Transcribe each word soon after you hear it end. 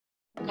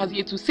Kazi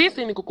yetu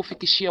sisi ni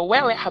kukufikishia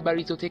wewe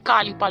habari zote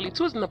kali pale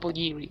tu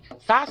zinapojiri.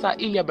 Sasa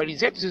ili habari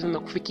zetu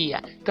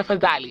zinakufikia,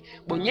 tafadhali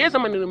bonyeza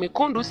maneno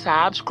mekundu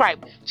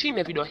subscribe chini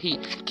ya video hii,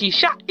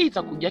 kisha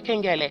itakuja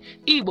kengele,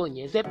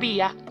 ibonyeze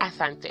pia.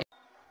 Asante.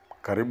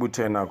 Karibu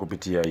tena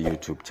kupitia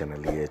YouTube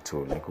channel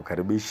yetu.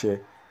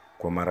 Nikukaribishe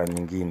kwa mara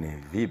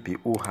nyingine. Vipi,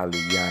 uhali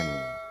gani?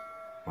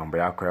 Mambo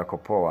yako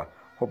poa?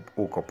 Hope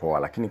uko poa.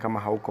 Lakini kama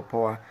hauko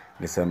poa,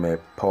 niseme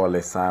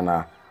pole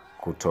sana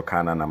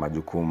kutokana na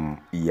majukumu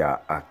ya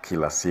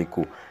kila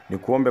siku.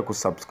 Nikuombe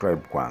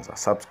kusubscribe kwanza.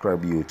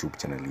 Subscribe YouTube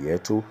channel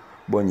yetu,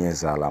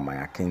 bonyeza alama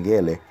ya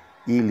kengele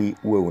ili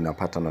uwe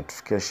unapata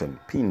notification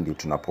pindi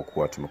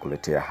tunapokuwa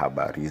tumekuletea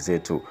habari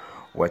zetu.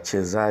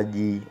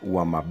 Wachezaji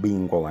wa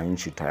mabingwa wa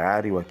nchi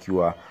tayari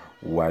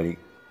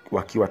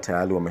wakiwa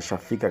tayari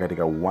wameshafika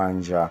katika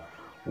uwanja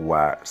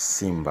wa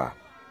Simba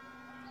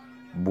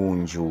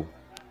Bunju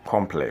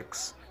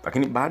complex.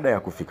 Lakini baada ya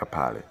kufika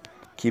pale,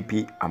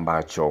 kipi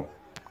ambacho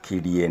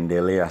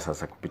kiliendelea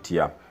sasa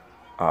kupitia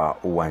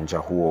uwanja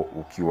huo,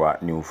 ukiwa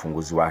ni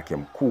ufunguzi wake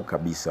mkuu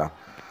kabisa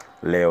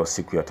leo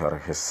siku ya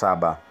tarehe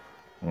 7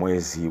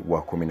 mwezi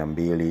wa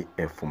 12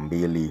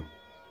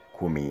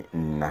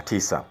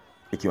 2019,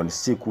 ikiwa ni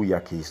siku ya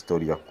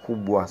kihistoria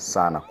kubwa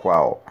sana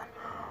kwao.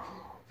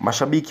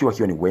 Mashabiki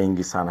wakiwa ni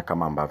wengi sana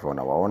kama ambavyo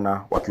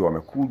unawaona, wakiwa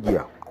wamekuja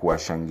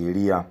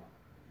kuwashangilia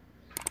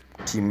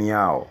timu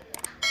yao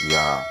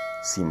ya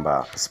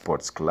Simba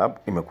Sports Club.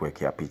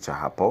 Nimekuwekea picha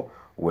hapo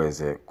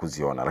uweze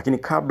kuziona. Lakini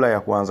kabla ya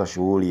kuanza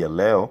shughuli ya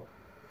leo,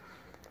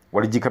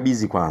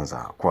 walijikabidhi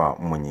kwanza kwa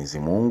Mwenyezi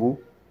Mungu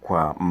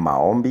kwa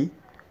maombi.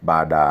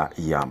 Baada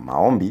ya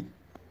maombi,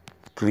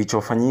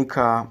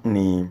 kilichofanyika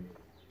ni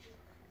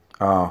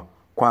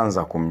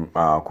kwanza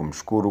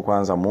kumshukuru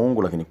kwanza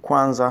Mungu. Lakini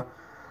kwanza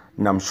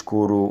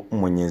namshukuru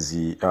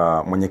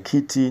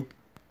mwenyekiti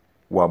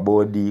wa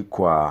bodi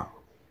kwa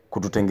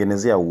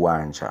kututengenezea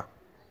uwanja.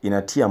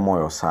 Inatia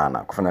moyo sana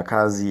kufanya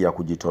kazi ya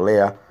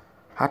kujitolea.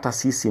 Hata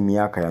sisi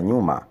miaka ya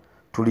nyuma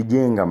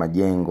tulijenga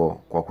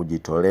majengo kwa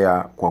kujitolea,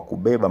 kwa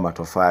kubeba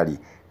matofali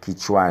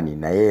kichwani,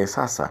 na yeye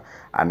sasa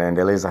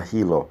anaendeleza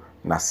hilo,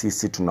 na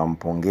sisi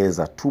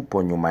tunampongeza,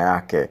 tupo nyuma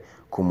yake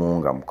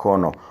kumuunga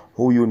mkono.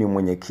 Huyu ni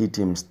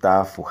mwenyekiti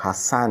mstaafu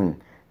Hassan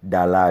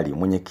Dalali.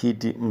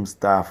 Mwenyekiti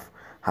mstaafu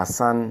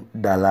Hassan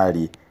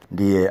Dalali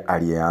ndiye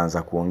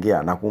aliyeanza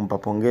kuongea na kumpa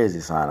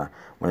pongezi sana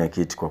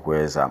mwenyekiti kwa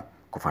kuweza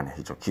kufanya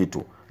hicho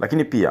kitu.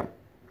 Lakini pia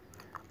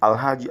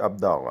Alhaji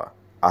Abdallah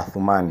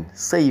Athman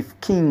Saif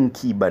King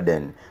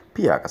Kibaden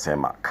pia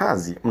akasema,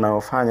 kazi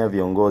mnayofanya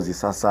viongozi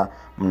sasa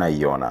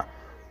mnaiona,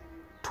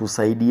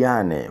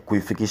 tusaidiane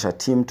kuifikisha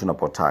timu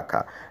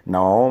tunapotaka,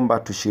 na waomba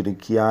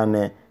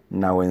tushirikiane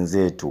na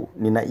wenzetu.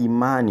 Nina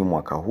imani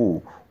mwaka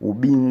huu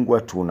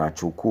ubingwa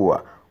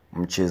tunachukua.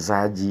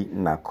 Mchezaji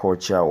na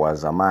kocha wa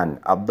zamani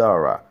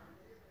Abdallah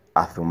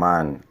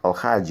Athman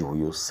Alhaji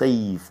huyu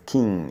Saif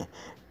King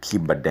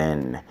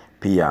Kibaden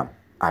pia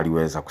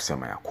aliweza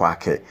kusema ya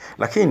kwake.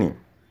 Lakini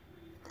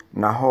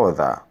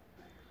nahodha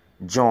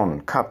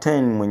John,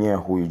 captain mwenyewe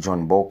huyu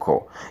John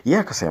Boko, yeye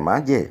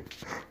akasemaje?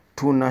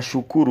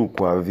 Tunashukuru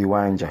kwa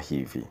viwanja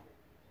hivi,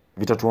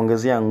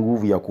 vitatuongezea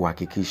nguvu ya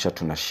kuhakikisha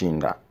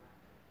tunashinda.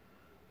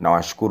 Na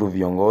washukuru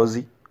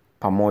viongozi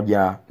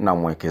pamoja na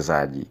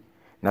mwekezaji.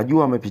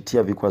 Najua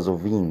wamepitia vikwazo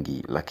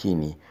vingi,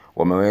 lakini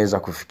wameweza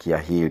kufikia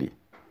hili.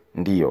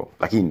 Ndiyo,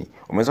 lakini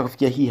wameweza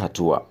kufikia hii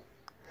hatua.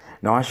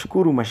 Na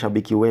washukuru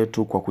mashabiki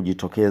wetu kwa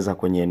kujitokeza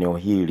kwenye eneo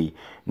hili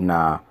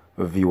na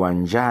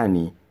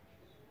viwanjani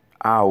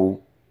au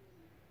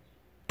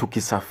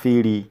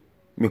tukisafiri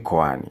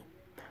mikoani.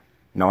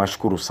 Na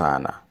washukuru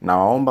sana. Na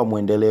waomba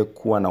muendelee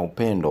kuwa na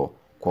upendo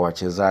kwa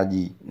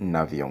wachezaji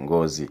na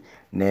viongozi.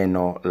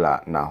 Neno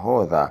la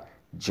nahodha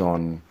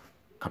John,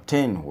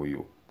 captain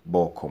huyu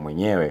Boko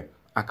mwenyewe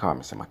akawa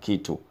amesema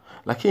kitu.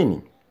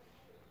 Lakini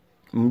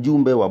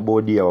mjumbe wa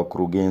bodi ya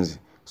wakurugenzi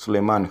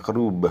Suleiman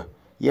Kharub,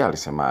 yeye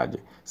alisemaje?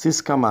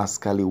 Sisi kama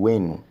askari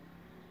wenu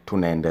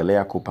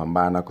tunaendelea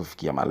kupambana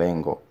kufikia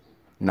malengo,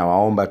 na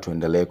waomba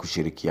tuendelee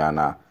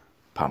kushirikiana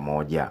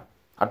pamoja.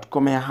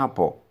 Hatukomea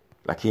hapo,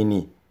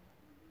 lakini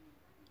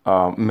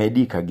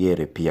Medi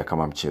Kagere pia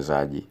kama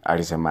mchezaji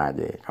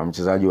alisemaje? Kama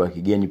mchezaji wa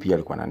kigeni pia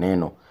alikuwa na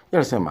neno. Yeye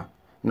alisema,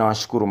 na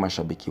washukuru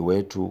mashabiki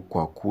wetu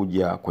kwa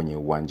kuja kwenye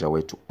uwanja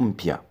wetu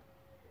mpya.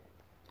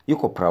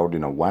 Yuko proud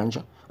na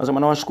uwanja. Anasema,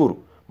 na washukuru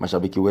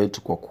mashabiki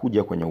wetu kwa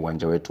kuja kwenye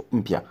uwanja wetu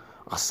mpya.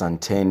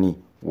 Asanteni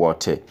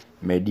wote.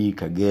 Medi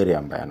Kagere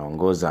ambaye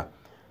anaongoza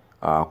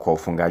kwa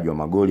ufungaji wa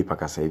magoli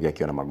mpaka sasa hivi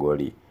akiwa na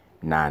magoli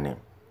 8.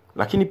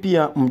 Lakini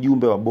pia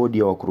mjumbe wa bodi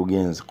ya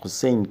wakurugenzi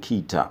Hussein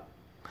Kita,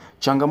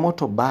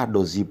 changamoto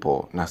bado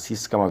zipo, na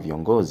sisi kama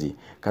viongozi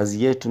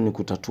kazi yetu ni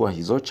kutatua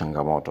hizo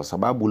changamoto,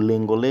 sababu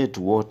lengo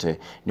letu wote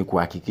ni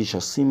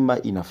kuhakikisha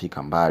Simba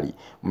inafika mbali.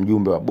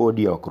 Mjumbe wa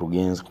bodi ya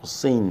wakurugenzi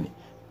Hussein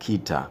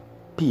Kita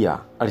pia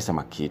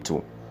alisema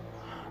kitu.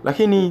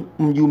 Lakini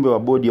mjumbe wa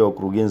bodi ya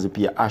wakurugenzi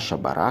pia Asha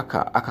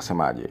Baraka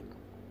akasemaje?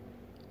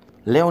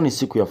 Leo ni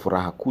siku ya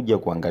furaha kuja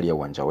kuangalia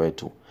uwanja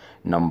wetu,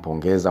 na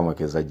mpongeza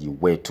mwekezaji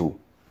wetu.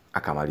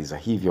 Akamaliza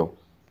hivyo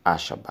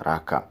Asha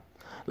Baraka.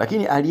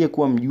 Lakini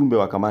aliyekuwa mjumbe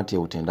wa kamati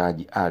ya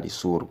utendaji Ali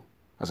Suru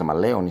anasema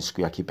leo ni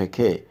siku ya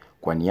kipekee.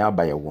 Kwa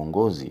niaba ya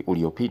uongozi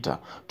uliopita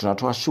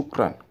tunatoa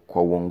shukrani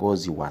kwa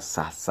uongozi wa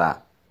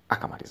sasa.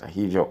 Akamaliza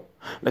hivyo.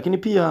 Lakini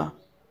pia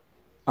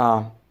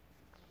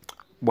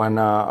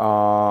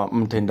bwana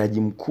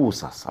mtendaji mkuu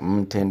sasa,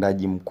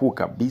 mtendaji mkuu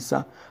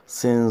kabisa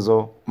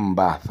Senzo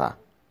Mbatha,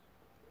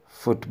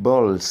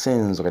 Football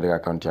Senzo, katika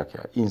akaunti yake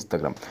ya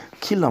Instagram: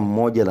 kila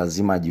mmoja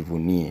lazima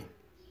ajivunie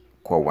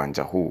kwa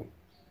uwanja huu.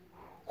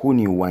 Huu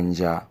ni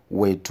uwanja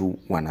wetu,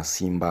 wana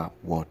Simba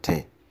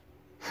wote.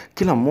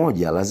 Kila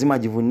mmoja lazima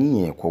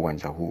ajivunie kwa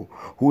uwanja huu.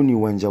 Huu ni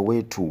uwanja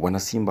wetu, wana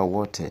Simba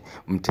wote.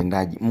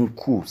 Mtendaji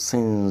mkuu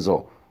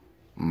Senzo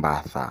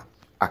Mbatha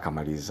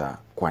akamaliza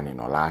kwa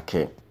neno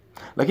lake.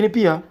 Lakini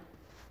pia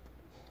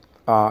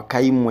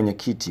kaimu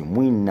mwenyekiti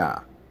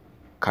Mwina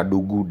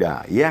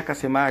Kaduguda, yeye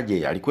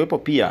akasemaje? Alikuwepo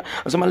pia.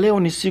 Anasema leo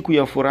ni siku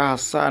ya furaha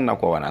sana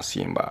kwa wana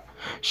Simba.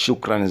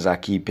 Shukrani za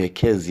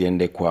kipekee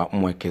ziende kwa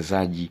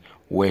mwekezaji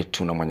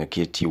wetu na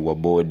mwenyekiti wa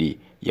bodi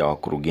ya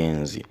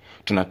wakurugenzi.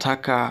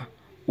 Tunataka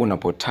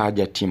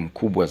unapotaja timu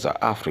kubwa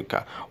za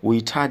Afrika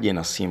uhitaje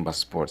na Simba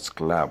Sports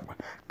Club.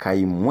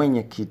 Kaimu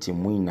mwenyekiti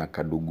Mwina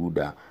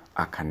Kaduguda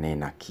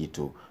akanena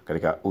kitu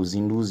katika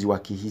uzinduzi wa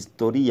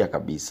kihistoria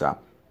kabisa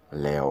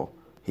leo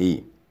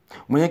hii.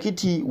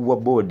 Mwenyekiti wa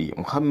bodi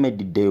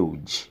Mohamed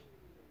Dewji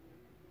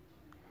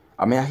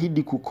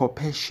ameahidi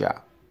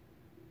kukopesha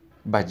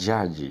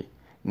bajaji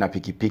na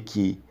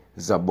pikipiki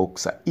za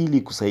boxer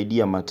ili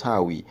kusaidia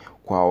matawi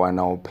kwa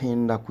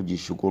wanaopenda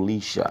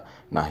kujishughulisha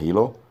na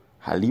hilo.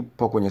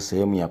 Halipo kwenye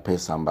sehemu ya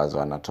pesa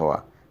ambazo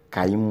anatoa.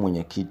 Kaimu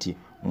mwenyekiti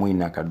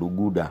Mwina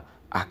Kaduguda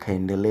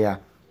akaendelea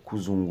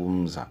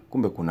kuzungumza.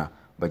 Kumbe kuna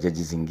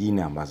bajaji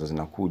zingine ambazo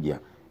zinakuja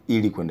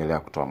ili kuendelea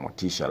kutoa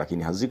motisha,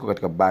 lakini haziko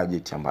katika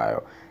budget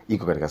ambayo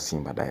iko katika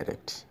Simba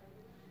Direct.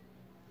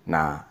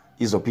 Na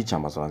hizo picha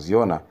ambazo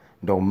unaziona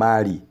ndo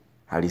mali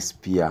halisi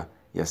pia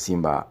ya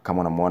Simba,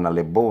 kama unamuona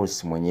le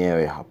boss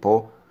mwenyewe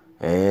hapo.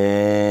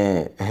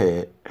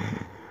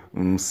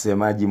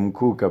 Msemaji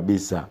mkuu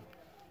kabisa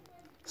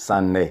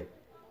Sunday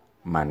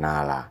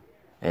Manala.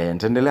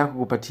 Nitaendelea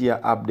kukupatia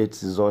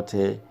updates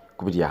zote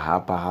kupitia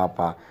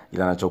hapa,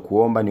 ila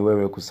nachokuomba ni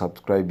wewe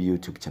kusubscribe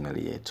YouTube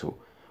channel yetu,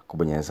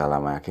 kubonyeza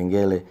alama ya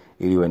kengele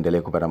ili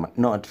uendelee kupata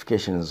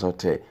notifications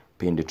zote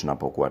pindi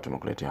tunapokuwa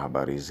tumekuletea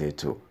habari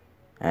zetu.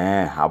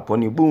 Hapo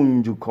ni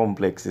Bunju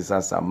Complex.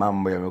 Sasa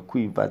mambo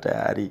yamekuiva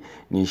tayari,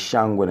 ni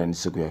shangwe na ni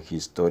siku ya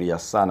kihistoria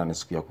sana, ni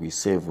siku ya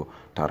kuisevu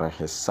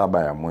tarehe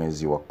 7 ya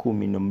mwezi wa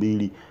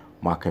 12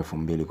 mwaka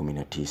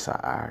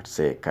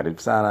 2019. Karibu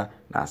sana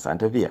na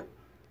asante pia.